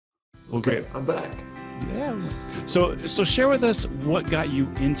Well, Okay, great. I'm back. Yeah. So share with us what got you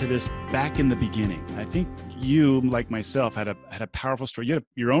into this back in the beginning. I think you, like myself, had a powerful story. You had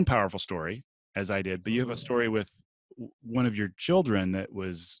your own powerful story, as I did, but you have a Mhm. story with one of your children that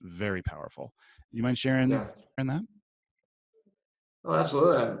was very powerful. You mind sharing Yeah. that? Oh,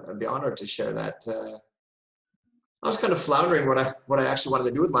 absolutely. I'd be honored to share that. I was kind of floundering what I actually wanted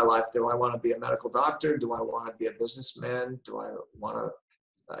to do with my life. Do I want to be a medical doctor? Do I want to be a businessman? Do I want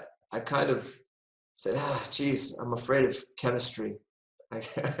to? I kind of said, geez, I'm afraid of chemistry. I,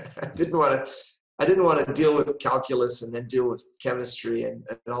 I didn't want to. I didn't want to deal with calculus and then deal with chemistry and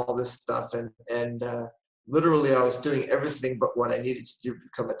all this stuff. And literally, I was doing everything but what I needed to do to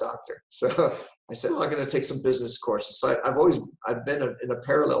become a doctor. So I said, well, I'm going to take some business courses. So I've been in a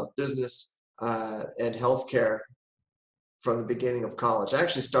parallel business and healthcare from the beginning of college. I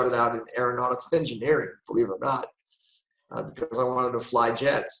actually started out in aeronautical engineering, believe it or not, because I wanted to fly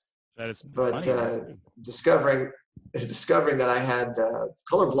jets. That is But funny. discovering that I had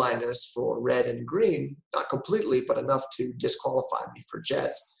color blindness for red and green, not completely, but enough to disqualify me for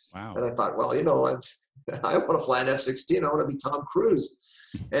jets. Wow. And I thought, well, I want to fly an F-16. I want to be Tom Cruise.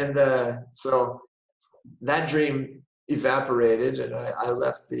 And so that dream evaporated, and I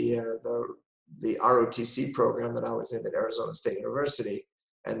left the ROTC program that I was in at Arizona State University,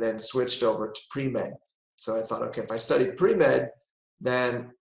 and then switched over to pre-med. So I thought, okay, if I study pre-med,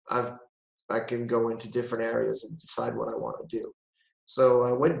 then I can go into different areas and decide what I want to do. So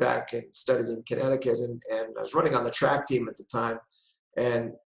I went back and studied in Connecticut, and I was running on the track team at the time, and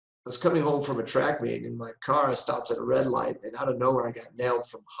I was coming home from a track meet in my car. I stopped at a red light, and out of nowhere, I got nailed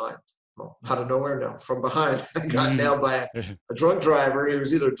from behind. Well, out of nowhere, no, from behind. I got nailed by a drunk driver. He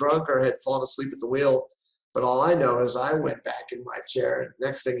was either drunk or had fallen asleep at the wheel. But all I know is I went back in my chair, and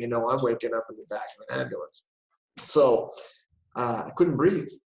next thing you know, I'm waking up in the back of an ambulance. So I couldn't breathe,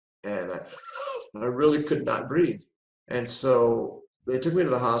 and I really could not breathe. And so they took me to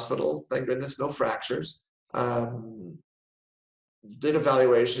the hospital. Thank goodness, no fractures. Did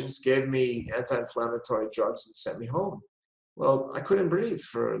evaluations, gave me anti-inflammatory drugs, and sent me home. Well, I couldn't breathe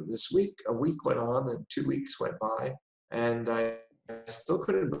for this week. A week went on, and 2 weeks went by, and I still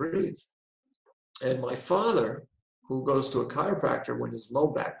couldn't breathe. And my father, who goes to a chiropractor when his low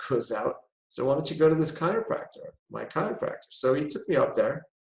back goes out, said, why don't you go to this chiropractor, my chiropractor? So he took me up there,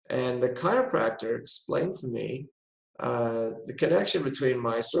 and the chiropractor explained to me the connection between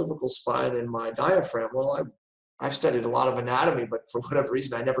my cervical spine and my diaphragm. Well, I've studied a lot of anatomy, but for whatever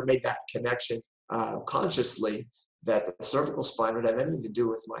reason, I never made that connection consciously, that the cervical spine would have anything to do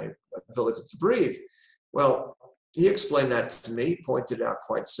with my ability to breathe. Well, he explained that to me, pointed it out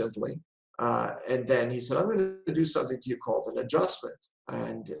quite simply. And then he said, I'm going to do something to you called an adjustment.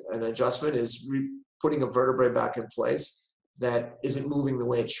 And an adjustment is putting a vertebrae back in place that isn't moving the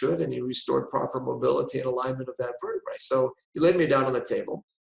way it should. And he restored proper mobility and alignment of that vertebrae. So he laid me down on the table.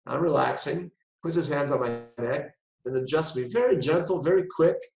 I'm relaxing, puts his hands on my neck, and adjusts me. Very gentle, very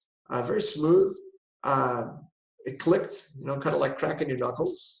quick, very smooth. It clicked, kind of like cracking your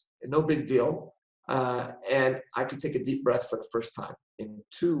knuckles. No big deal. And I could take a deep breath for the first time in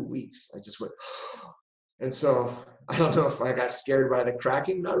 2 weeks. I just went, and so I don't know if I got scared by the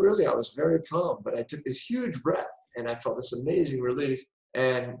cracking. Not really. I was very calm, but I took this huge breath, and I felt this amazing relief.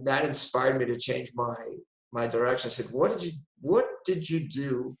 And that inspired me to change my direction. I said, what did you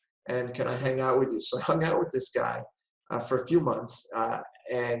do? And can I hang out with you? So I hung out with this guy for a few months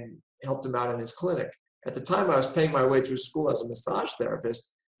and helped him out in his clinic. At the time, I was paying my way through school as a massage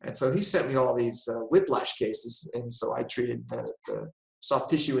therapist. And so he sent me all these whiplash cases. And so I treated the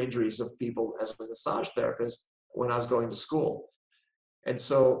soft tissue injuries of people as a massage therapist when I was going to school. And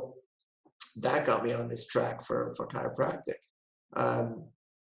so that got me on this track for chiropractic.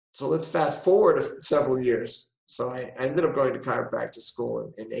 So let's fast forward several years. So I ended up going to chiropractic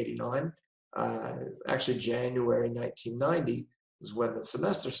school in 89. Actually, January 1990 is when the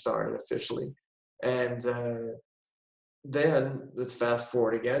semester started officially. And then let's fast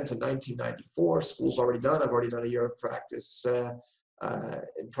forward again to 1994. School's already done. I've already done a year of practice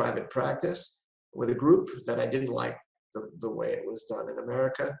in private practice with a group that I didn't like the way it was done in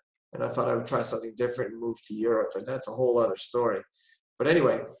America. And I thought I would try something different and move to Europe. And that's a whole other story. But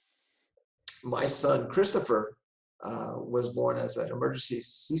anyway, my son, Christopher, was born as an emergency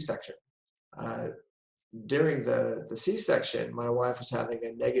C-section. During the C-section, my wife was having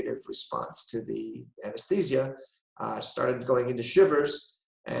a negative response to the anesthesia, started going into shivers,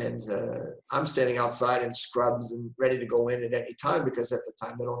 and I'm standing outside in scrubs and ready to go in at any time, because at the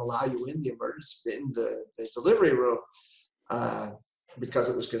time they don't allow you in the delivery room because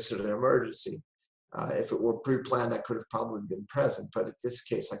it was considered an emergency. If it were pre-planned, I could have probably been present, but in this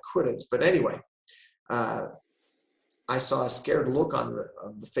case, I couldn't. But anyway, I saw a scared look on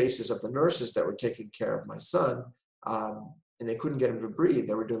the faces of the nurses that were taking care of my son, and they couldn't get him to breathe.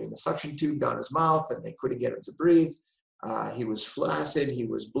 They were doing the suction tube down his mouth, and they couldn't get him to breathe. He was flaccid, he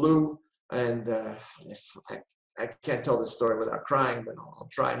was blue, and I can't tell this story without crying, but I'll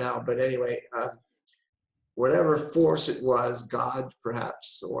try now. But anyway, whatever force it was, God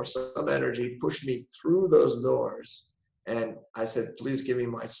perhaps, or some energy, pushed me through those doors. And I said, please give me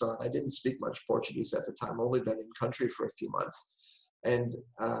my son. I didn't speak much Portuguese at the time, only been in country for a few months. And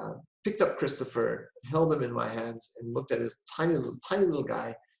picked up Christopher, held him in my hands, and looked at his tiny little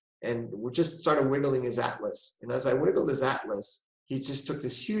guy, and we just started wiggling his atlas. And as I wiggled his atlas, he just took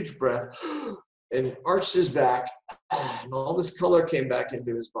this huge breath and arched his back, and all this color came back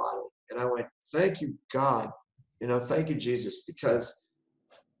into his body. And I went, thank you, God. Thank you, Jesus, because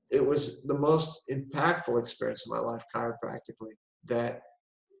it was the most impactful experience of my life chiropractically. That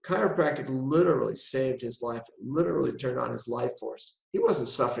chiropractic literally saved his life, literally turned on his life force. He wasn't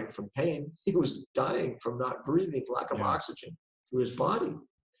suffering from pain. He was dying from not breathing, lack of oxygen to his body.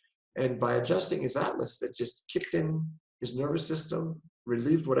 And by adjusting his atlas, that just kicked in his nervous system,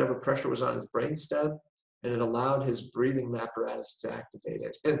 relieved whatever pressure was on his brainstem, and it allowed his breathing apparatus to activate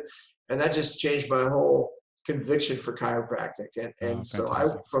it. And that just changed my whole conviction for chiropractic. And so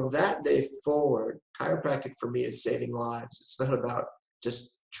from that day forward, chiropractic for me is saving lives. It's not about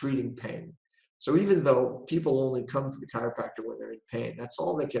just treating pain. So even though people only come to the chiropractor when they're in pain, that's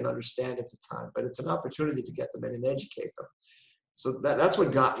all they can understand at the time, but it's an opportunity to get them in and educate them. So that's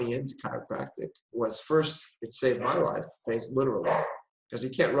what got me into chiropractic. Was first, it saved my life, literally, because you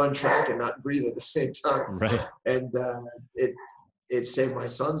can't run track and not breathe at the same time. Right. And it saved my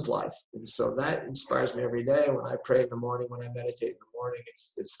son's life. And so that inspires me every day. When I pray in the morning, when I meditate in the morning,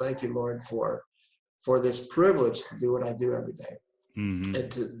 it's thank you, Lord, for this privilege to do what I do every day. Mm-hmm.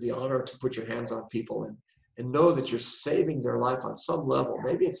 And to the honor to put your hands on people and know that you're saving their life on some level.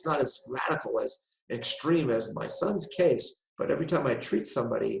 Maybe it's not as radical, as extreme as my son's case, but every time I treat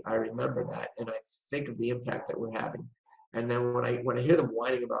somebody, I remember that, and I think of the impact that we're having. And then when I hear them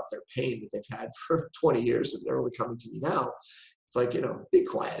whining about their pain that they've had for 20 years, and they're only coming to me now, it's like, be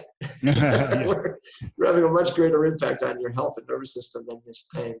quiet. We're having a much greater impact on your health and nervous system than this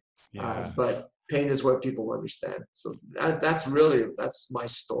pain. But pain is what people understand. So that's my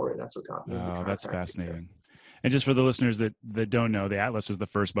story. That's what got me. Oh, that's fascinating. And just for the listeners that don't know, the atlas is the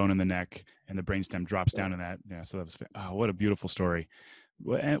first bone in the neck, and the brainstem drops down in that. Yeah. So that was, what a beautiful story.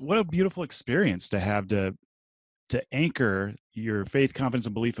 What a beautiful experience to have to anchor your faith, confidence,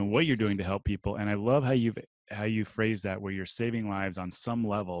 and belief in what you're doing to help people. And I love how you phrase that, where you're saving lives on some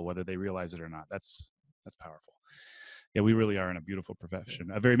level, whether they realize it or not. That's powerful. Yeah, we really are in a beautiful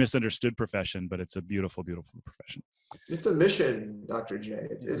profession, a very misunderstood profession, but it's a beautiful, beautiful profession. It's a mission, Dr. J.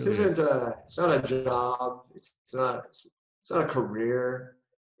 It's not a job. It's not a career.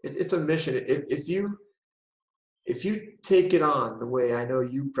 It's a mission. If you take it on the way I know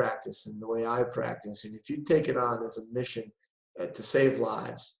you practice and the way I practice, and if you take it on as a mission to save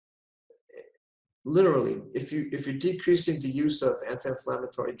lives, literally, if you're decreasing the use of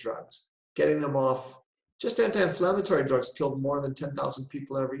anti-inflammatory drugs, getting them off. Just anti-inflammatory drugs killed more than 10,000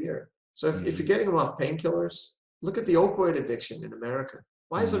 people every year. So if you're getting them off painkillers, look at the opioid addiction in America.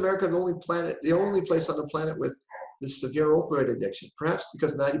 Why is America the only place on the planet with this severe opioid addiction? Perhaps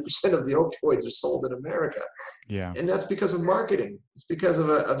because 90% of the opioids are sold in America. Yeah. And that's because of marketing. It's because of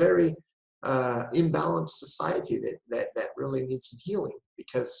a very imbalanced society that really needs some healing.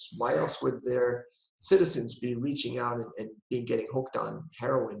 Because why else would their citizens be reaching out and getting hooked on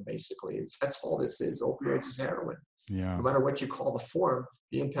heroin? Basically, that's all this is. Opioids is heroin. Yeah. No matter what you call the form,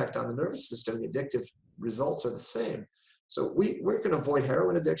 the impact on the nervous system, the addictive results are the same. So we can avoid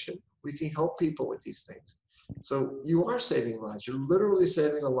heroin addiction. We can help people with these things. So you are saving lives. You're literally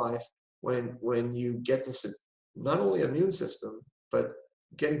saving a life when you get this, not only immune system, but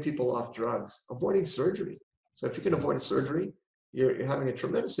getting people off drugs, avoiding surgery. So if you can avoid a surgery, you're having a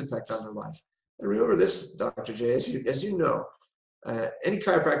tremendous impact on their life. And remember this, Dr. J, as you know, any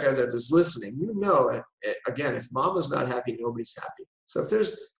chiropractor out there that's listening, again, if mama's not happy, nobody's happy. So if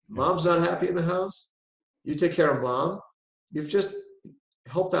there's mom's not happy in the house, you take care of mom, you've just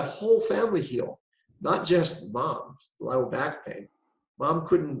helped that whole family heal, not just mom's low back pain. Mom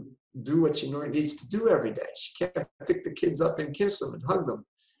couldn't do what she needs to do every day. She can't pick the kids up and kiss them and hug them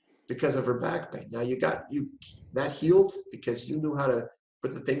because of her back pain. Now you that healed because you knew how to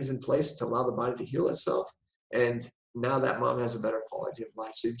put the things in place to allow the body to heal itself. And now that mom has a better quality of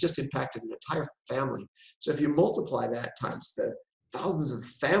life. So you've just impacted an entire family. So if you multiply that times the thousands of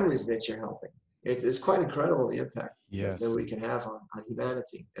families that you're helping, It's quite incredible the impact that Yes. we can have on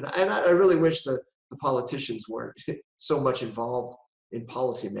humanity. And I really wish the politicians weren't so much involved in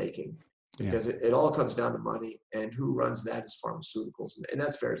policy making, Yeah. because it all comes down to money, and who runs that is pharmaceuticals. And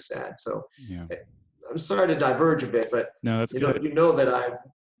that's very sad. So Yeah. eh, I'm sorry to diverge a bit, but No, that's good. you know that I've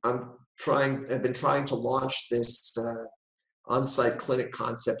been trying to launch this on-site clinic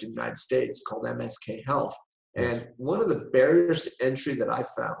concept in the United States called MSK Health. Yes. And one of the barriers to entry that I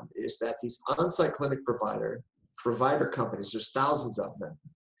found is that these on-site clinic provider companies, there's thousands of them,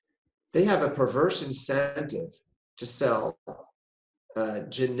 they have a perverse incentive to sell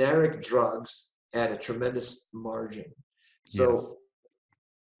generic drugs at a tremendous margin. Yes. So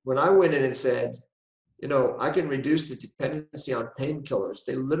when I went in and said, I can reduce the dependency on painkillers,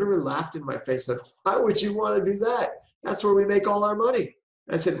 they literally laughed in my face and said, why would you want to do that? That's where we make all our money.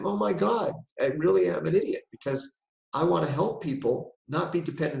 And I said, oh my God, I really am an idiot, because I want to help people not be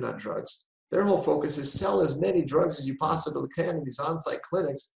dependent on drugs. Their whole focus is sell as many drugs as you possibly can in these on-site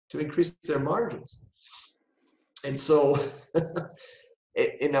clinics to increase their margins. And so,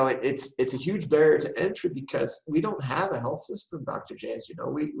 it's a huge barrier to entry, because we don't have a health system, Dr. J, as you know.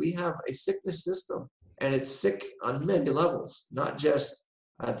 We have a sickness system, and it's sick on many levels, not just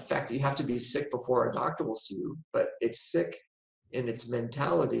the fact that you have to be sick before a doctor will see you, but it's sick in its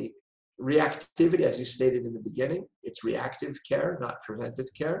mentality, reactivity, as you stated in the beginning. It's reactive care, not preventive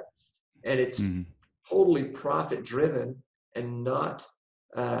care, and it's Mhm. totally profit driven, and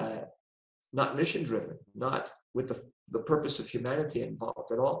uh, not mission driven, not with the purpose of humanity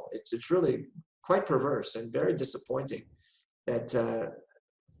involved at all. It's really quite perverse and very disappointing that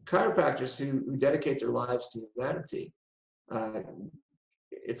chiropractors who dedicate their lives to humanity, uh,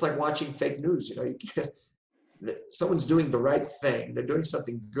 it's like watching fake news. You can't, someone's doing the right thing, they're doing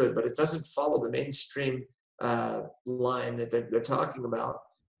something good, but it doesn't follow the mainstream line that they're talking about,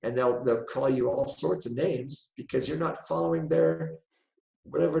 and they'll call you all sorts of names because you're not following their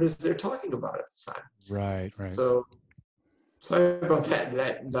whatever it is they're talking about at the time. Right. Right. So sorry about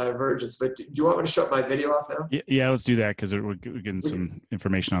that divergence, but do you want me to shut my video off now? Yeah, let's do that, because we're getting We can, some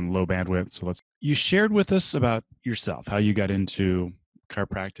information on low bandwidth. So let's. You shared with us about yourself, how you got into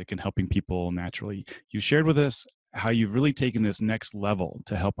chiropractic and helping people naturally. You shared with us how you've really taken this next level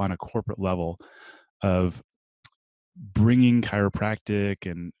to help on a corporate level of bringing chiropractic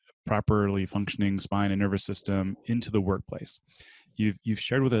and properly functioning spine and nervous system into the workplace. You've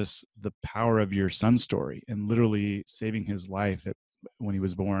shared with us the power of your son's story and literally saving his life when he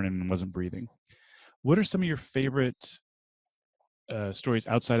was born and wasn't breathing. What are some of your favorite stories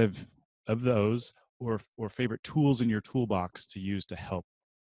outside of those, or favorite tools in your toolbox to use to help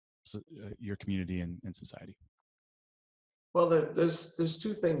your community and society? well, there's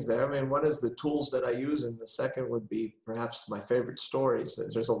two things there. I mean, one is the tools that I use, and the second would be perhaps my favorite stories.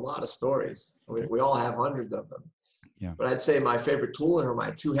 There's a lot of stories. Okay. We all have hundreds of them. Yeah. But I'd say my favorite tool are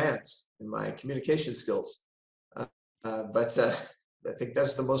my two hands and my communication skills. Uh, but I think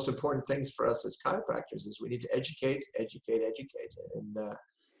that's the most important things for us as chiropractors is we need to educate, educate, educate, and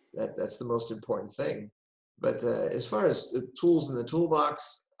that's the most important thing. But as far as the tools in the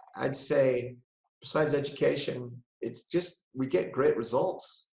toolbox, I'd say besides education, it's just we get great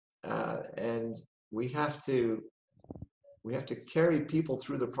results, and we have to we have to carry people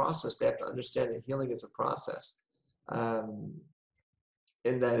through the process. They have to understand that healing is a process, um,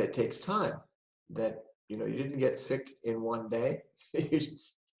 and that it takes time. That you didn't get sick in one day.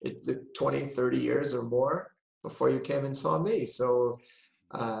 It took 20, 30 years or more before you came and saw me. So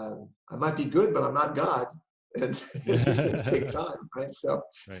I might be good, but I'm not God, and these things take time, right? So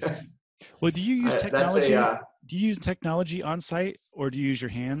Right. Well, do you use that's technology? Do you use technology on site, or do you use your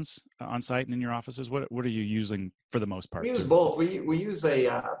hands on site and in your offices? What are you using for the most we part use to? both. We use a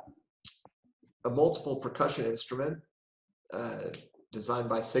multiple percussion instrument uh, designed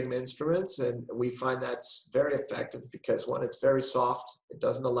by Sigma Instruments, and we find that's very effective because one, it's very soft. It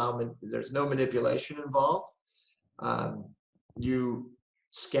doesn't allow there's no manipulation involved. Um, you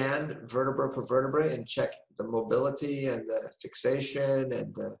scan vertebra per vertebrae and check the mobility and the fixation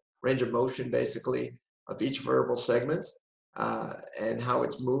and the range of motion, basically, of each vertebral segment and how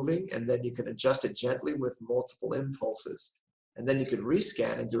it's moving. And then you can adjust it gently with multiple impulses. And then you could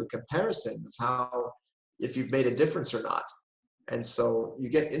rescan and do a comparison of how, if you've made a difference or not. And so you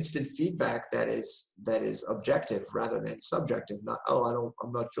get instant feedback that is objective rather than subjective. Not,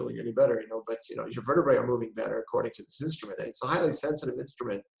 I'm not feeling any better, but your vertebrae are moving better according to this instrument. And it's a highly sensitive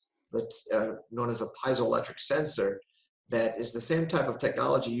instrument that's known as a piezoelectric sensor that is the same type of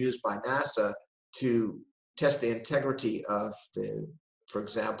technology used by NASA to test the integrity of for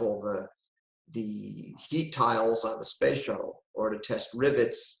example, the heat tiles on the space shuttle, or to test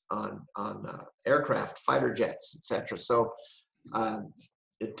rivets on aircraft, fighter jets, etc. So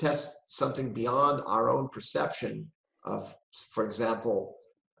it tests something beyond our own perception of, for example,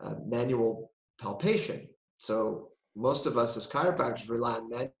 manual palpation. So most of us as chiropractors rely on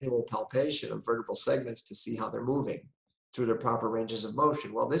manual palpation of vertebral segments to see how they're moving through their proper ranges of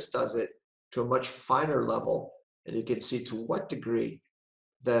motion. Well, this does it to a much finer level, and you can see to what degree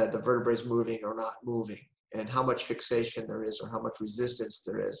the vertebrae is moving or not moving, and how much fixation there is or how much resistance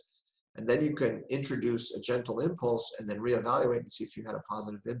there is. And then you can introduce a gentle impulse and then reevaluate and see if you had a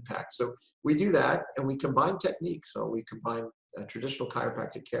positive impact. So we do that, and we combine techniques. So we combine traditional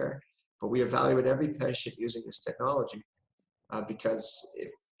chiropractic care, but we evaluate every patient using this technology because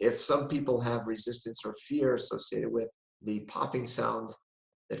if some people have resistance or fear associated with the popping sound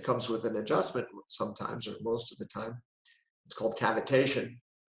that comes with an adjustment sometimes, or most of the time, it's called cavitation,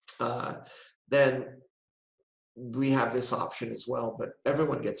 then we have this option as well, but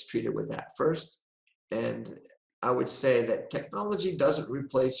everyone gets treated with that first. And I would say that technology doesn't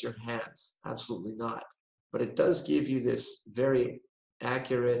replace your hands, absolutely not, but it does give you this very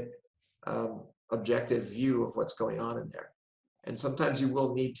accurate, objective view of what's going on in there. And sometimes you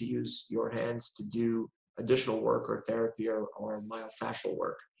will need to use your hands to do additional work or therapy or myofascial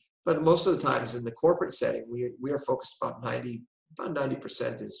work. But most of the times in the corporate setting, we are focused about 90%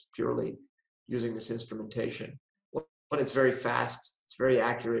 is purely using this instrumentation. When it's very fast, it's very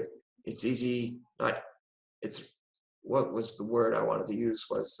accurate, it's easy, what was the word I wanted to use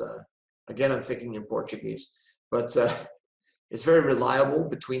was, again, I'm thinking in Portuguese, but it's very reliable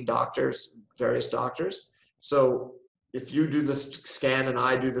between doctors, various doctors. So if you do the scan and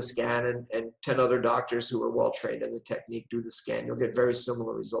I do the scan and 10 other doctors who are well trained in the technique do the scan, you'll get very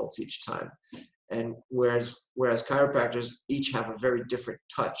similar results each time. And whereas chiropractors each have a very different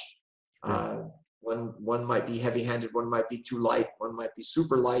touch. One might be heavy-handed, one might be too light, one might be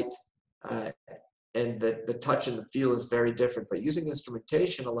super light, and the touch and the feel is very different. But using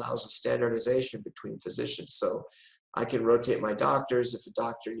instrumentation allows a standardization between physicians. So I can rotate my doctors if a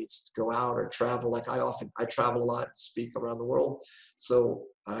doctor needs to go out or travel. Like I travel a lot, speak around the world. So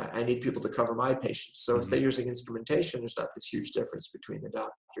I need people to cover my patients. So if they're using instrumentation, there's not this huge difference between the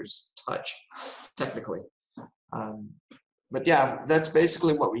doctor's touch, technically. But yeah, that's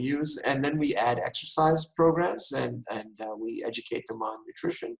basically what we use. And then we add exercise programs and we educate them on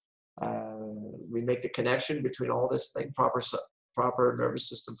nutrition. We make the connection between all this thing, proper nervous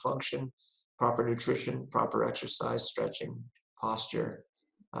system function, proper nutrition, proper exercise, stretching, posture.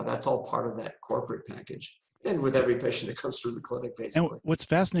 That's all part of that corporate package. And with every patient that comes through the clinic, basically. And what's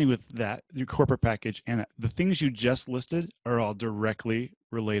fascinating with that, your corporate package, and the things you just listed are all directly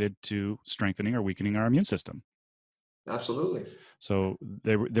related to strengthening or weakening our immune system. Absolutely. So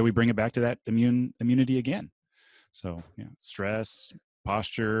then we bring it back to that immunity again. So yeah, stress,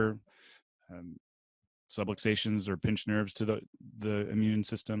 posture, subluxations or pinched nerves to the immune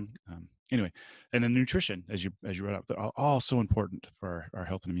system. Anyway, and then nutrition, as you read out, they're all so important for our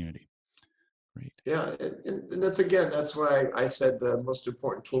health and immunity. Great. Yeah, and that's why I said the most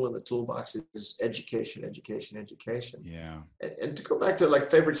important tool in the toolbox is education. Yeah. And to go back to like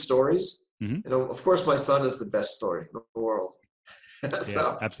favorite stories, of course, my son is the best story in the world.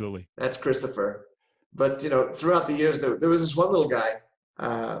 So yeah, absolutely. That's Christopher. But throughout the years, there was this one little guy.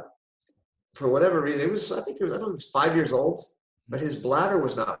 For whatever reason, I don't know, he was 5 years old, but his bladder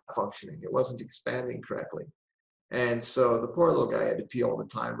was not functioning. It wasn't expanding correctly. And so the poor little guy had to pee all the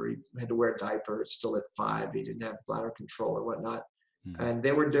time, or he had to wear a diaper still at 5. He didn't have bladder control and whatnot. And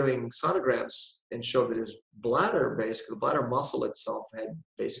they were doing sonograms and showed that his bladder, basically, the bladder muscle itself had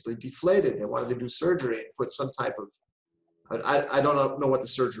basically deflated. They wanted to do surgery and put some type of, I don't know what the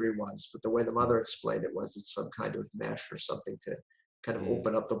surgery was, but the way the mother explained it was it's some kind of mesh or something to kind of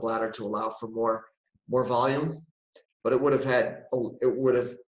open up the bladder to allow for more volume. But it would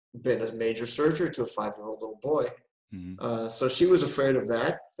have been a major surgery to a 5-year-old little boy. So she was afraid of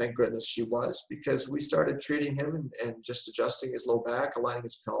that. Thank goodness she was, because we started treating him and just adjusting his low back, aligning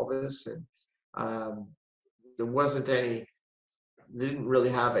his pelvis. And they didn't really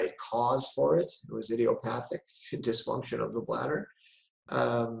have a cause for it. It was idiopathic dysfunction of the bladder.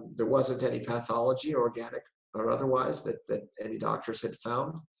 There wasn't any pathology, organic or otherwise, that any doctors had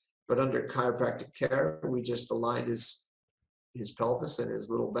found. But under chiropractic care, we just aligned his pelvis and his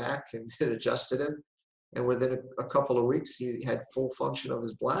little back and adjusted him. And within a couple of weeks, he had full function of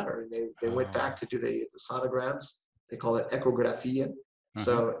his bladder. And they went back to do the sonograms. They call it echographia.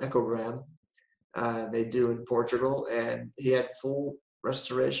 So echogram, they do in Portugal. And he had full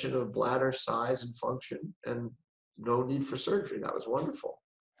restoration of bladder size and function and no need for surgery. That was wonderful.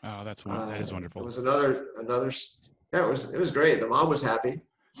 Oh, that is There wonderful. was yeah, it was great. The mom was happy,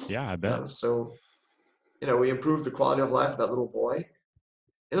 Yeah, I bet. so, we improved the quality of life of that little boy.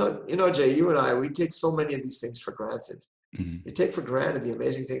 Jay, you and I, we take so many of these things for granted. Mhm. We take for granted the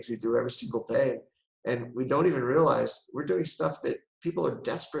amazing things we do every single day. And we don't even realize we're doing stuff that people are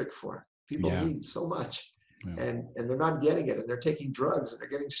desperate for. People Yeah. need so much. Yeah. And they're not getting it. And they're taking drugs and they're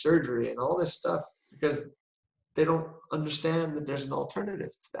getting surgery and all this stuff because they don't understand that there's an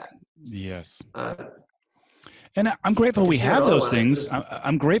alternative to that. Yes. Uh, And I'm I grateful can we tell you have another those one. things.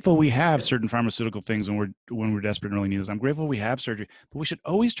 I'm grateful we have Yeah, certain pharmaceutical things when we're desperate and really need this. I'm grateful we have surgery, but we should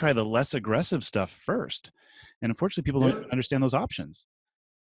always try the less aggressive stuff first. And unfortunately, people don't yeah. even understand those options.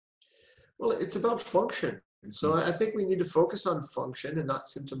 Well, it's about function. And so Mm. I think we need to focus on function and not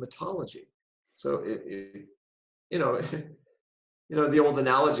symptomatology. So, you know, the old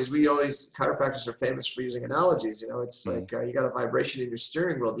analogies, chiropractors are famous for using analogies. It's Mhm. like you got a vibration in your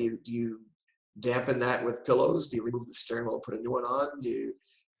steering wheel. Do you dampen that with pillows? Do you remove the steering wheel and put a new one on? Do you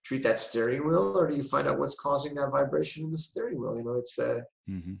treat that steering wheel, or do you find out what's causing that vibration in the steering wheel? It's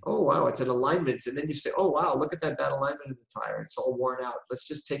Mhm. oh wow, it's an alignment, and then you say, oh wow, look at that bad alignment in the tire. It's all worn out. Let's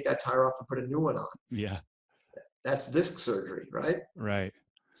just take that tire off and put a new one on. Yeah. That's disc surgery, right? Right.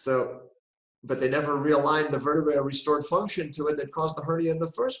 So, but they never realigned the vertebrae or restored function to it that caused the hernia in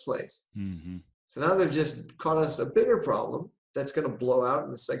the first place. Mhm. So now they've just caused a bigger problem that's going to blow out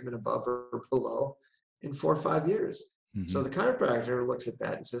in the segment above or below in 4 or 5 years. So Mhm. the chiropractor looks at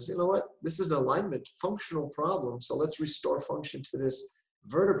that and says, you know what? This is an alignment functional problem. So let's restore function to this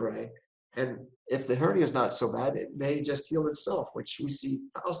vertebrae. And if the hernia is not so bad, it may just heal itself, which we see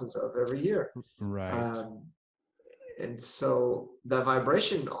thousands of every year. Right. Um, and so the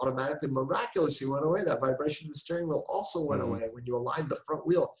vibration automatically, miraculously went away. That vibration of the steering wheel also went Mhm. away when you aligned the front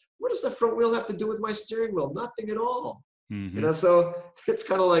wheel. What does the front wheel have to do with my steering wheel? Nothing at all. Mhm. So it's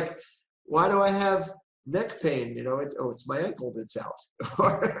kind of like, why do I have neck pain? It's my ankle that's out.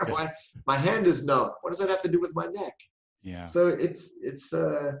 Or Yeah. why my hand is numb. What does that have to do with my neck? Yeah. So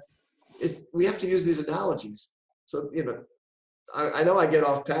we have to use these analogies. So, I know I get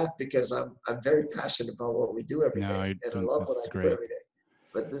off path because I'm very passionate about what we do every No, day, I and I don't. love This what is I do great. every day.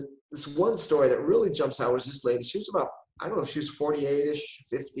 But this one story that really jumps out was this lady. She was about, I don't know if she was 48ish,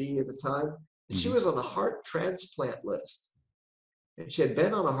 50 at the time, and she Mhm. was on the heart transplant list. And she had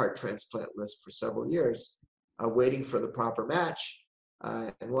been on a heart transplant list for several years, waiting for the proper match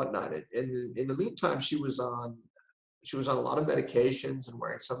and whatnot. And in the meantime, she was on a lot of medications and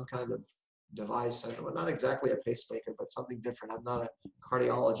wearing some kind of device. I don't know, not exactly a pacemaker, but something different. I'm not a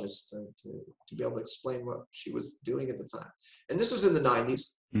cardiologist to be able to explain what she was doing at the time. And this was in the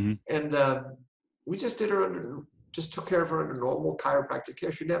 90s. Mhm. And we just took care of her under normal chiropractic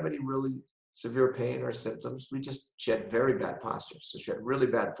care. She didn't have any really severe pain or symptoms. She had very bad posture. So she had really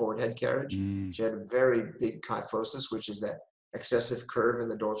bad forward head carriage. Mm. She had very big kyphosis, which is that excessive curve in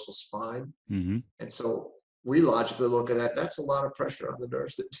the dorsal spine. Mhm. And so we logically look at that. That's a lot of pressure on the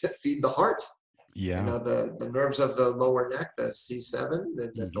nerves that feed the heart. Yeah. The nerves of the lower neck, the C7,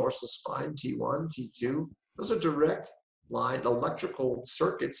 and the Mhm. dorsal spine, T1, T2. Those are direct line electrical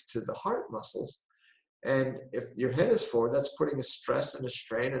circuits to the heart muscles. And if your head is forward, that's putting a stress and a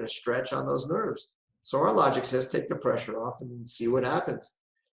strain and a stretch on those nerves. So our logic says take the pressure off and see what happens.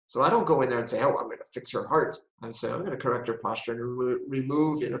 So I don't go in there and say, oh, I'm going to fix her heart. I say, I'm going to correct her posture and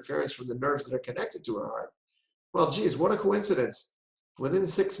remove interference from the nerves that are connected to her heart. Well, geez, what a coincidence. Within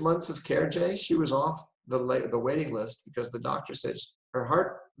 6 months of care, Jay, she was off the waiting list because the doctor said her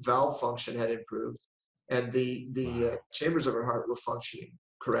heart valve function had improved and the Wow. chambers of her heart were functioning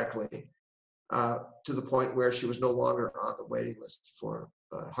correctly to the point where she was no longer on the waiting list for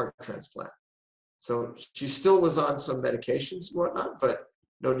heart transplant. So she still was on some medications and whatnot, but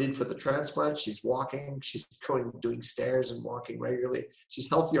no need for the transplant. She's walking, she's doing stairs and walking regularly. She's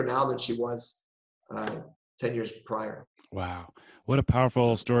healthier now than she was uh, 10 years prior. Wow. What a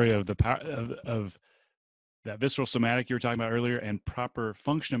powerful story of the power of that visceral somatic you were talking about earlier and proper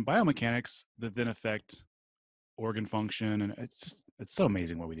function and biomechanics that then affect organ function. And it's so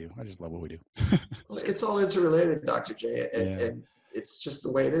amazing what we do. I just love what we do. Well, It's great. it's all interrelated, Dr. J, Yeah. and it's just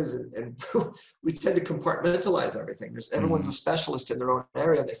the way it is. And we tend to compartmentalize everything. Everyone's Mhm. a specialist in their own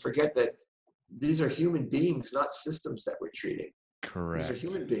area, and they forget that these are human beings, not systems that we're treating. These are Correct.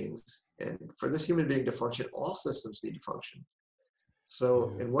 human beings. And for this human being to function, all systems need to function. So,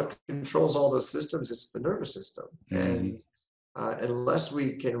 Yeah. and what controls all those systems? It's the nervous system. Mhm. And unless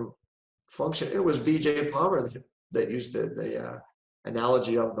we can function, it was B.J. Palmer that used the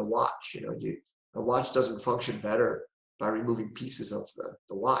analogy of the watch. The watch doesn't function better by removing pieces of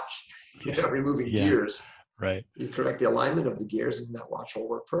the watch, removing Yeah. gears. Right. You correct the alignment of the gears, and that watch will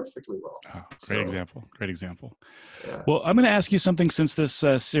work perfectly well. Oh, great So, example. Great example. yeah. Well, I'm going to ask you something since this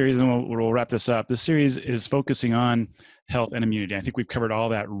series, and we'll wrap this up. This series is focusing on health and immunity. I think we've covered all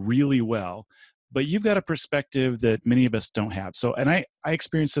that really well, but you've got a perspective that many of us don't have. So, and I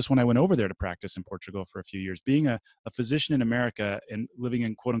experienced this when I went over there to practice in Portugal for a few years, being a physician in America and living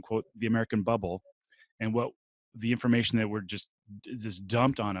in quote unquote the American bubble, and what the information that were just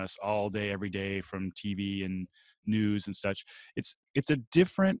dumped on us all day, every day from TV and news and such. It's a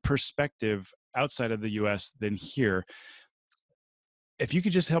different perspective outside of the US than here. If you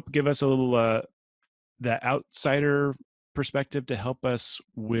could just help give us a little the outsider perspective to help us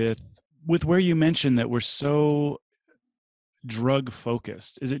with where you mentioned that we're so drug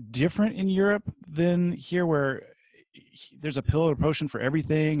focused. Is it different in Europe than here where there's a pill or potion for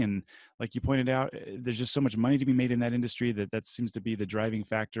everything, and like you pointed out, there's just so much money to be made in that industry that seems to be the driving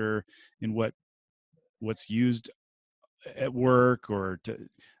factor in what's used at work, or to,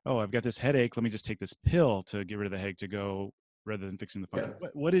 oh, I've got this headache, let me just take this pill to get rid of the headache to go, rather than fixing the Yeah. function.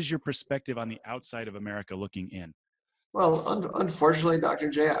 What is your perspective on the outside of America looking in? Well, unfortunately, Dr.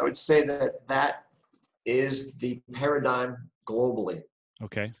 J, I would say that is the paradigm globally,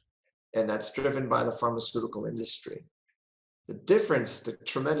 Okay. and that's driven by the pharmaceutical industry. The difference, the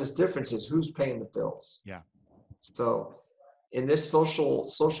tremendous difference, is who's paying the bills. Yeah. So, in this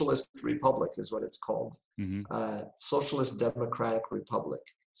socialist republic is what it's called, Mm-hmm. socialist democratic republic.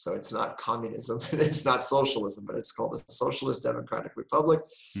 So it's not communism, it's not socialism, but it's called a socialist democratic republic,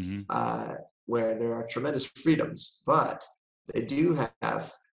 Mm-hmm. where there are tremendous freedoms, but they do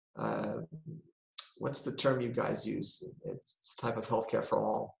have, what's the term you guys use? It's a type of healthcare for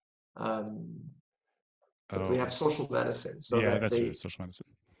all. But we Oh, have social medicine, so yeah, that that's they, social medicine.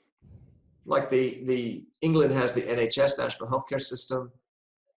 like the England has the NHS, National Healthcare System.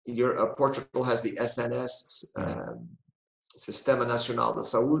 Portugal has the SNS, Sistema Nacional de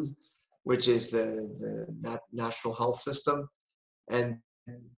Saúde, which is the national health system, and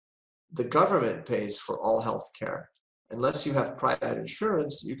the government pays for all health care. Unless you have private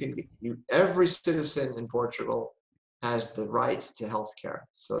insurance, every citizen in Portugal has the right to health care.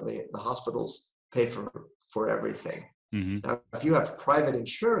 So the hospitals pay for everything. Mm-hmm. Now, if you have private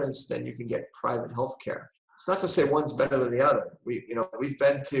insurance, then you can get private health care. It's not to say one's better than the other. We've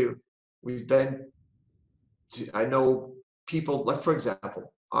been to, I know people, like, for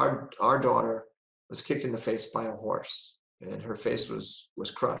example, our daughter was kicked in the face by a horse, and her face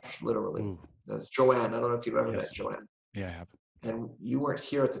was crushed, literally. Ooh. That's Joanne. I don't know if you've ever Yes. met Joanne. Yeah, I have. And you weren't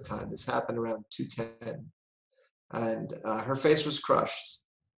here at the time. This happened around 2:10, and her face was crushed.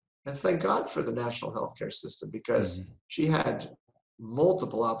 And thank God for the national healthcare system, because Mm-hmm. she had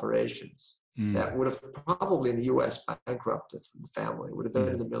multiple operations that would have probably in the U.S. bankrupted the family. It would have been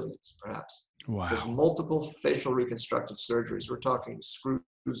in the millions, perhaps. Wow. There's multiple facial reconstructive surgeries. We're talking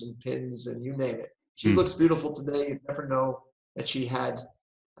screws and pins and you name it. She looks beautiful today. You never know that she had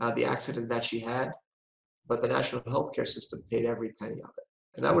the accident that she had, but the national healthcare system paid every penny of it.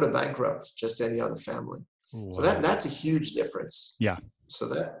 And that would have bankrupted just any other family. Wow. So that's a huge difference. Yeah. So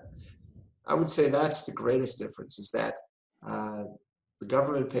I would say that's the greatest difference, is that the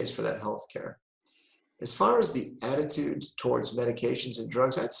government pays for that health care. As far as the attitude towards medications and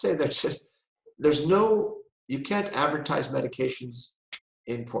drugs, I'd say you can't advertise medications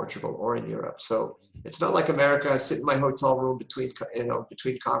in Portugal or in Europe. So it's not like America. I sit in my hotel room between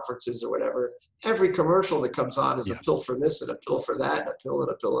conferences or whatever. Every commercial that comes on is a pill for this and a pill for that, and a pill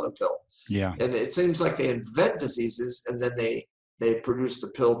and a pill and a pill. Yeah. And it seems like they invent diseases and then they produce the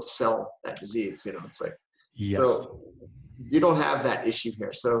pill to sell that disease. It's like, Yes. So you don't have that issue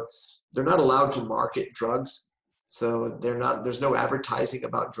here. So they're not allowed to market drugs. So there's no advertising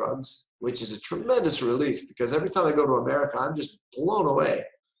about drugs, which is a tremendous relief, because every time I go to America, I'm just blown away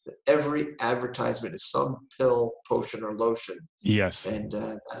that every advertisement is some pill, potion, or lotion. Yes. And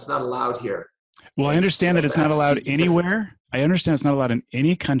that's not allowed here. Well, I understand that it's not allowed anywhere. I understand it's not allowed in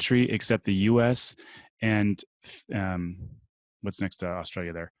any country except the U.S. and what's next to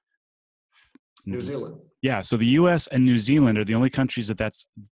Australia there? New Zealand. Yeah. So the U.S. and New Zealand are the only countries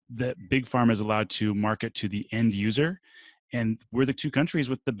that Big Pharma is allowed to market to the end user. And we're the two countries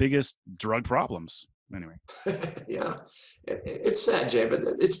with the biggest drug problems. Anyway. Yeah. It's sad, Jay, but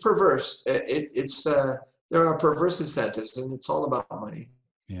it's perverse. There are perverse incentives, and it's all about money.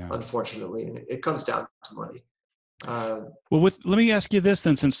 Yeah. Unfortunately, and it comes down to money. Let me ask you this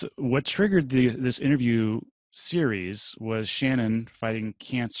then, since what triggered this interview series was Shannon fighting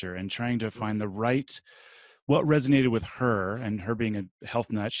cancer and trying to find what resonated with her, and her being a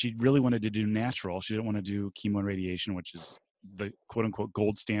health nut. She really wanted to do natural. She didn't want to do chemo and radiation, which is the quote unquote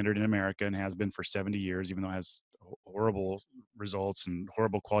gold standard in America and has been for 70 years, even though it has horrible results and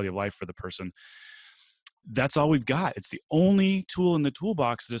horrible quality of life for the person. That's all we've got. It's the only tool in the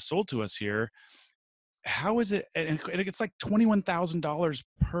toolbox that is sold to us here. How is it? And it's like $21,000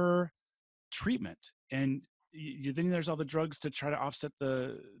 per treatment. And then there's all the drugs to try to offset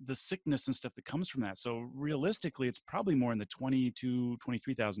the sickness and stuff that comes from that. So realistically, it's probably more in the $20,000 to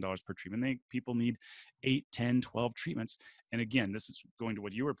 $23,000 per treatment. People need 8, 10, 12 treatments. And again, this is going to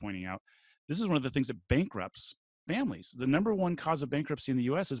what you were pointing out. This is one of the things that bankrupts families. The number one cause of bankruptcy in the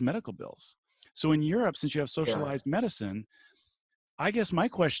US is medical bills. So in Europe, since you have socialized medicine, I guess my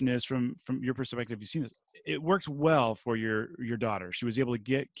question is, from your perspective, you've seen this, it worked well for your daughter. She was able to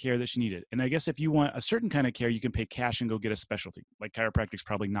get care that she needed. And I guess if you want a certain kind of care, you can pay cash and go get a specialty. Like chiropractic's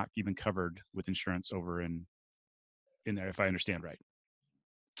probably not even covered with insurance over in there, if I understand right.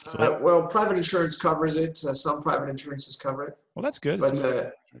 So well, private insurance covers it. Some private insurances cover it. well, that's good.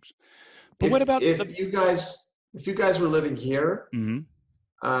 But what about if you guys were living here,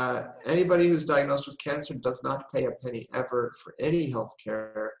 anybody who's diagnosed with cancer does not pay a penny ever for any health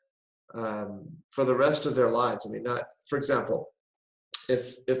care for the rest of their lives. I mean, not, for example,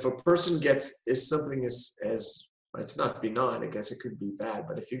 if a person gets something as it's not benign, I guess it could be bad,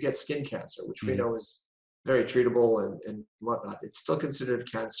 but if you get skin cancer, which we know is very treatable and whatnot, it's still considered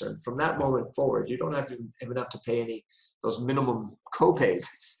cancer. And from that moment forward, you don't even have to pay any those minimum copays.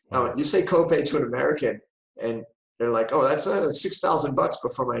 Now, you say copay to an American, and they're like, "Oh, that's $6,000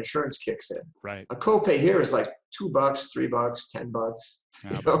 before my insurance kicks in." Right. A copay here is like $2, $3, $10.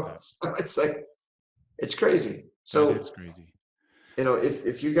 So it's like, it's crazy. So it's crazy.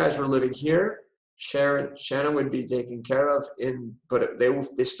 If you guys were living here, Shannon would be taken care of but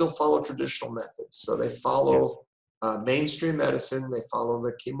they still follow traditional methods. So they follow mainstream medicine, they follow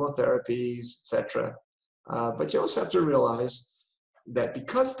the chemotherapies, etc. But you also have to realize that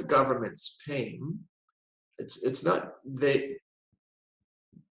because the government's paying, it's not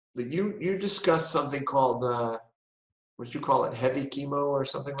you discussed something called what you call it, heavy chemo or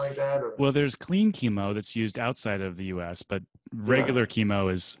something like that? Or? Well, there's clean chemo that's used outside of the U.S., but regular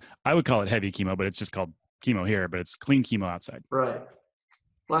chemo is, I would call it heavy chemo, but it's just called chemo here, but it's clean chemo outside. Right.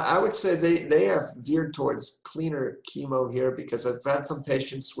 Well, I would say they are veered towards cleaner chemo here, because I've had some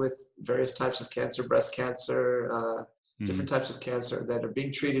patients with various types of cancer, breast cancer, different types of cancer that are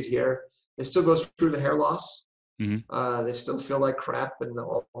being treated here. They still go through the hair loss. They still feel like crap and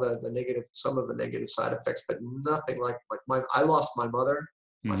all the negative, some of the negative side effects, but nothing like I lost my mother,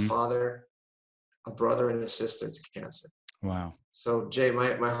 my father, a brother, and a sister to cancer. Wow. So Jay,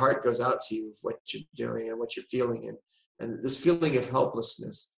 my heart goes out to you, what you're doing and what you're feeling, and this feeling of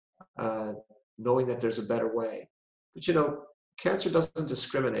helplessness, knowing that there's a better way. But cancer doesn't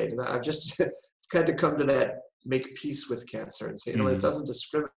discriminate, and I've just kind of come to that, make peace with cancer and say, it doesn't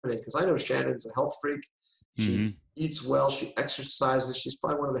discriminate, because I know Shannon's a health freak. She eats well, she exercises, she's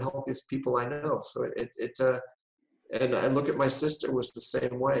probably one of the healthiest people I know. So and I look at my sister, was the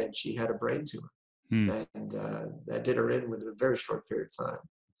same way, and she had a brain tumor. And that did her in within a very short period of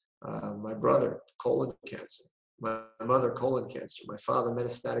time. My brother, colon cancer. My mother, colon cancer. My father,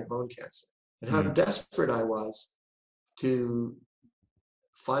 metastatic bone cancer. And how desperate I was to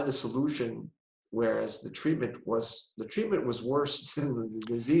find a solution, whereas the treatment was worse than the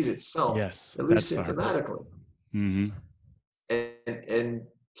disease itself. Yes, at least symptomatically. And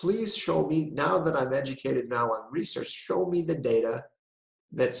please show me, now that I'm educated now on research, show me the data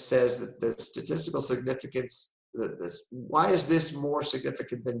that says that the statistical significance, why is this more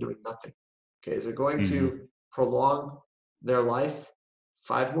significant than doing nothing? Okay, is it going to prolong their life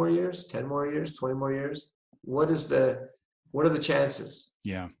 5 more years, 10 more years, 20 more years? What are the chances?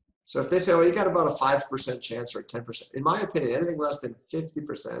 Yeah. So if they say, well, you got about a 5% chance or a 10%, in my opinion, anything less than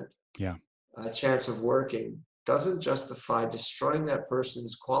 50% chance of working doesn't justify destroying that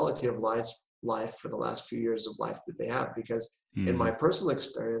person's quality of life for the last few years of life that they have. Because in my personal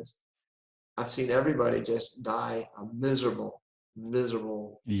experience, I've seen everybody just die a miserable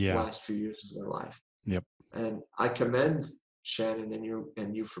last few years of their life. Yep. And I commend Shannon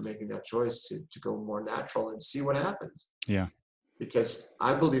and you for making that choice to go more natural and see what happens. Yeah. Because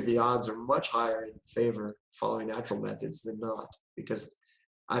I believe the odds are much higher in favor following natural methods than not. Because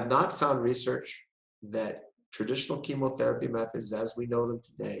I've not found research that traditional chemotherapy methods, as we know them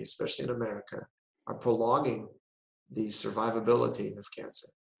today, especially in America, are prolonging the survivability of cancer.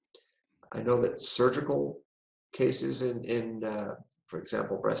 I know that surgical cases in for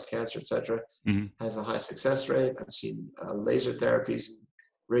example, breast cancer, etc., has a high success rate. I've seen laser therapies,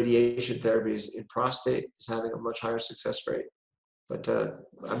 radiation therapies in prostate is having a much higher success rate. But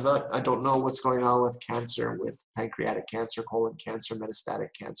I don't know what's going on with cancer, with pancreatic cancer, colon cancer, metastatic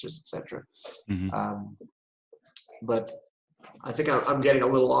cancers, etc. Hmm. Um, but I think I'm getting a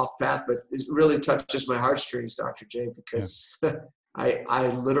little off path, but it really touches my heartstrings, Dr. J, Yeah. because I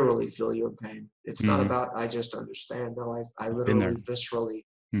literally feel your pain. It's not Hmm. about I just understand. No, I Been there. literally, viscerally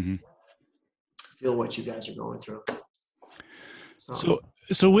Hmm. feel what you guys are going through. So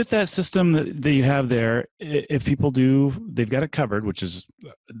So with that system that you have there, if people do, they've got it covered, which is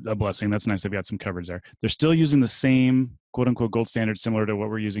a blessing. That's nice. They've got some coverage there. They're still using the same quote unquote gold standard, similar to what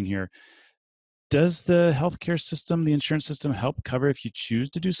we're using here. Does the healthcare system, the insurance system, help cover if you choose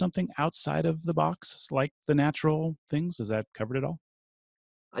to do something outside of the box, like the natural things? Is that covered at all?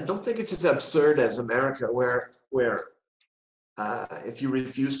 I don't think it's as absurd as America, where if you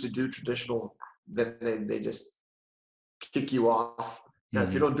refuse to do traditional, then they just kick you off. Now,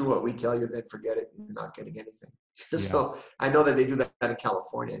 if you Hmm. don't do what we tell you, then forget it. You're not getting anything. Yeah. So I know that they do that in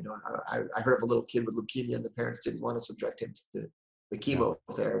California. I heard of a little kid with leukemia, and the parents didn't want to subject him to the Yeah.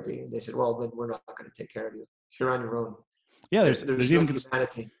 chemotherapy, and they said, "Well, then we're not going to take care of you. You're on your own." Yeah. There's no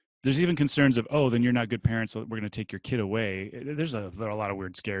humanity. There's even concerns of, oh, then you're not good parents, so we're going to take your kid away. There are a lot of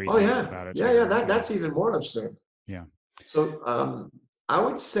weird, scary Oh things yeah, about it yeah, yeah. too. That's even more absurd. Yeah. So I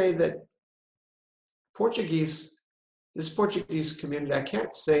would say that Portuguese, this Portuguese community, I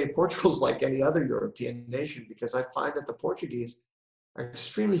can't say Portugal's like any other European nation, because I find that the Portuguese are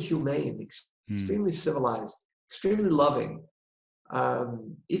extremely humane, Mm. extremely civilized, extremely loving.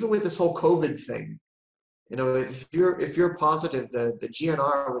 Even with this whole COVID thing, if you're positive, the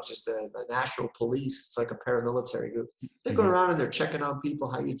GNR, which is the national police, it's like a paramilitary group. They go Hmm. around and they're checking on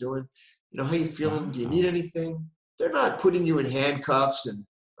people. How you doing? How you feeling? Do you need Wow. anything? They're not putting you in handcuffs and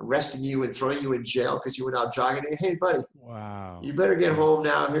arresting you and throwing you in jail because you went out jogging. Hey, buddy, Wow. you better get Yeah. home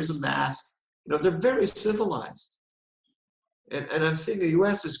now. Here's a mask. They're very civilized. And I'm seeing the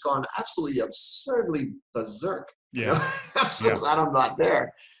U.S. has gone absolutely absurdly berserk. Yeah. I'm so Yeah. glad I'm not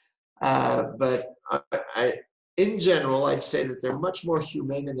there. But in general, I'd say that they're much more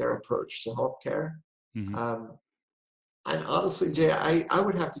humane in their approach to healthcare. Hmm. Um, and honestly, Jay, I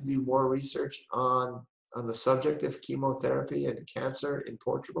would have to do more research on the subject of chemotherapy and cancer in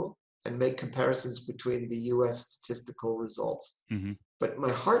Portugal and make comparisons between the U.S. statistical results. Hmm. But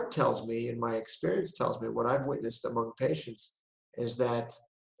my heart tells me, and my experience tells me, what I've witnessed among patients is that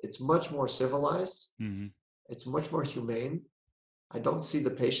it's much more civilized, Hmm. it's much more humane. I don't see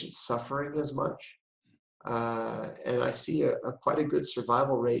the patients suffering as much. And I see quite a good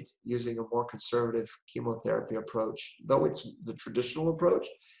survival rate using a more conservative chemotherapy approach, though it's the traditional approach,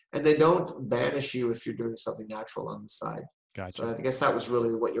 and they don't banish you if you're doing something natural on the side. So Gotcha. I guess that was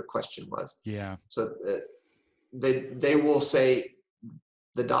really what your question was. Yeah. So they will say,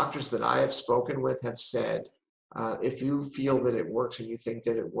 the doctors that I have spoken with have said, if you feel that it works and you think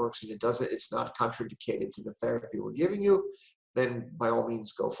that it works and it's not contraindicated to the therapy we're giving you, then by all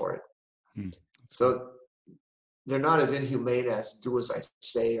means go for it. Hmm. That's cool. So they're not as inhumane as do as I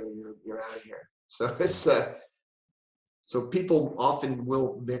say or you're out of here. So Yeah. so people often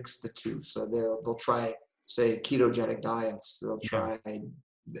will mix the two. So they'll try, say, ketogenic diets. They'll Yeah. try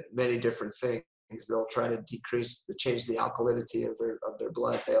many different things. They'll try to change the alkalinity of their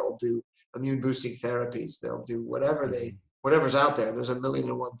blood. They'll do immune boosting therapies. They'll do Hmm. whatever's out there. There's a million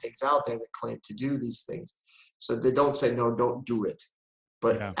and one things out there that claim to do these things. So they don't say no, don't do it.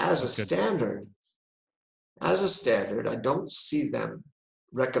 But Yeah. as a That's good. standard, I don't see them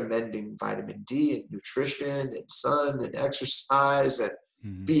recommending vitamin D and nutrition and sun and exercise and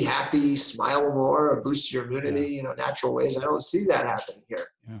Hmm. be happy, smile more, or boost your Yeah. immunity, natural ways. I don't see that happening here.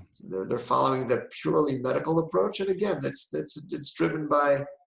 Yeah. So they're following the purely medical approach. And again, it's driven by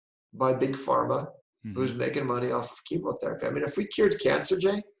big pharma, Hmm. who's making money off of chemotherapy. I mean, if we cured cancer,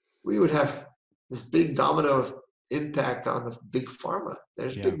 Jay, we would have this big domino of impact on the big pharma.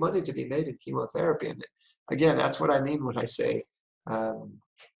 There's Yeah. big money to be made in chemotherapy. And again, that's what I mean when I say um,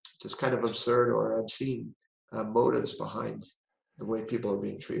 just kind of absurd or obscene motives behind the way people are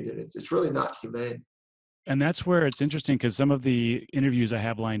being treated. It's really not humane. And that's where it's interesting because some of the interviews I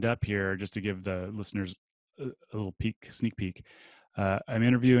have lined up here, just to give the listeners a little sneak peek, I'm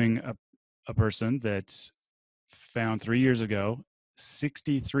interviewing a person that found 3 years ago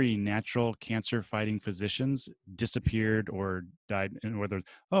 63 natural cancer fighting physicians disappeared or died, and whether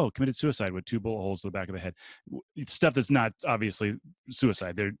committed suicide with two bullet holes to the back of the head. Stuff that's not obviously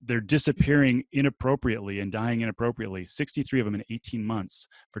suicide. They're disappearing inappropriately and dying inappropriately, 63 of them in 18 months,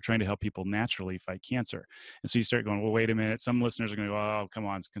 for trying to help people naturally fight cancer. And so you start going, well, wait a minute, some listeners are going to go, oh, come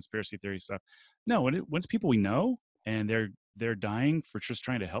on, it's conspiracy theory stuff. No, once people we know, and they're dying for just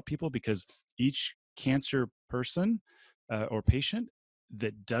trying to help people, because each cancer person or patient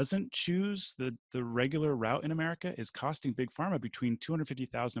that doesn't choose the regular route in America is costing big pharma between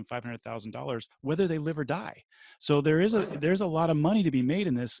 $250,000 and $500,000, whether they live or die. So there's Right. a lot of money to be made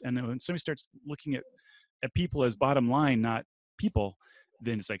in this. And when somebody starts looking at people as bottom line, not people,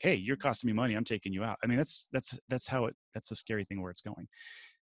 then it's like, hey, you're costing me money, I'm taking you out. I mean, that's how that's the scary thing where it's going.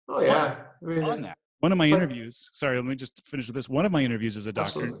 Oh On, yeah. I mean, on that, one of my it's like interviews, sorry, let me just finish with this. One of my interviews is a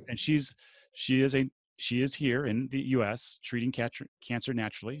doctor, absolutely. and she is a she is here in the US treating cancer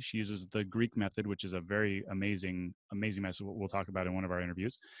naturally. She uses the Greek method, which is a very amazing method we'll talk about in one of our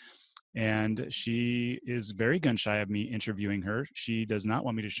interviews. And she is very gun shy of me interviewing her. She does not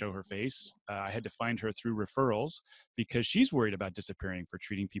want me to show her face. I had to find her through referrals because she's worried about disappearing for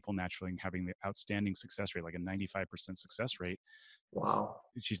treating people naturally and having the outstanding success rate, like a 95% success rate. Wow.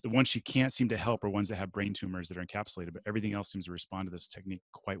 She's the ones she can't seem to help are ones that have brain tumors that are encapsulated, but everything else seems to respond to this technique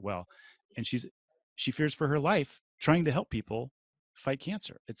quite well. And she fears for her life trying to help people fight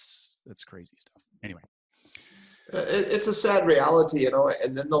cancer. It's crazy stuff. Anyway. It's a sad reality,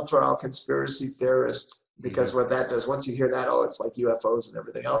 and then they'll throw out conspiracy theorists Mm-hmm. because what that does, once you hear that, oh, it's like UFOs and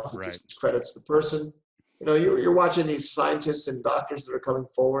everything else, it Right. discredits the person. You're watching these scientists and doctors that are coming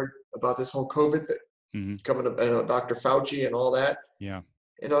forward about this whole COVID that Mm-hmm. coming up, Dr. Fauci and all that, Yeah.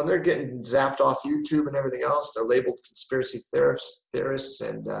 and they're getting zapped off YouTube and everything else. They're labeled conspiracy theorists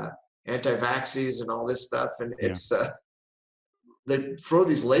and anti-vaxxers and all this stuff. And Yeah. they throw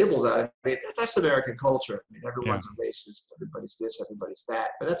these labels out. I mean, that's American culture. I mean, Yeah. everyone's a racist, everybody's this, everybody's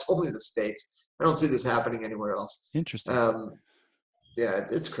that, but that's only the States. I don't see this happening anywhere else. Interesting. Um, yeah,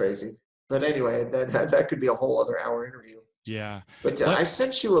 it's crazy. But anyway, that could be a whole other hour interview. Yeah. But Well, I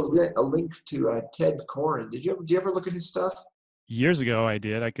sent you a link to Ted Koren. Do you ever look at his stuff? years ago I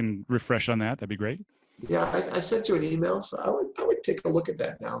did. I can refresh on that. That'd be great. Yeah, I sent you an email, so I would take a look at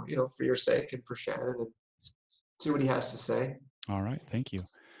that now, for your sake and for Shannon, and see what he has to say. All right. Thank you.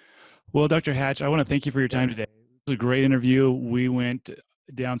 Well, Dr. Hatch, I want to thank you for your time Yeah. today. It was a great interview. We went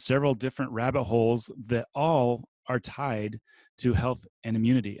down several different rabbit holes that all are tied to health and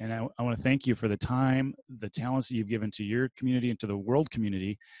immunity. And I want to thank you for the time, the talents that you've given to your community and to the world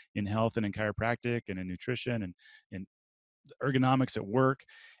community in health and in chiropractic and in nutrition and in ergonomics at work,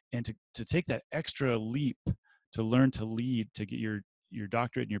 and to take that extra leap to learn to lead, to get your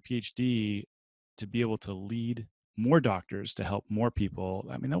doctorate and your PhD, to be able to lead more doctors to help more people.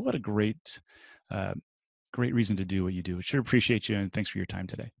 I mean, what a uh, great reason to do what you do. I sure appreciate you, and thanks for your time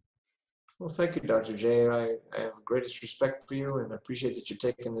today. Well, thank you, Dr. J. I have the greatest respect for you, and I appreciate that you're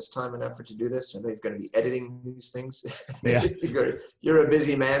taking this time and effort to do this. I know you're going to be editing these things. Yeah. You're a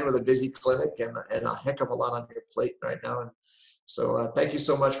busy man with a busy clinic and a heck of a lot on your plate right now. And so thank you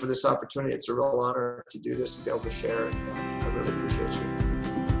so much for this opportunity. It's a real honor to do this and be able to share. And I really appreciate you.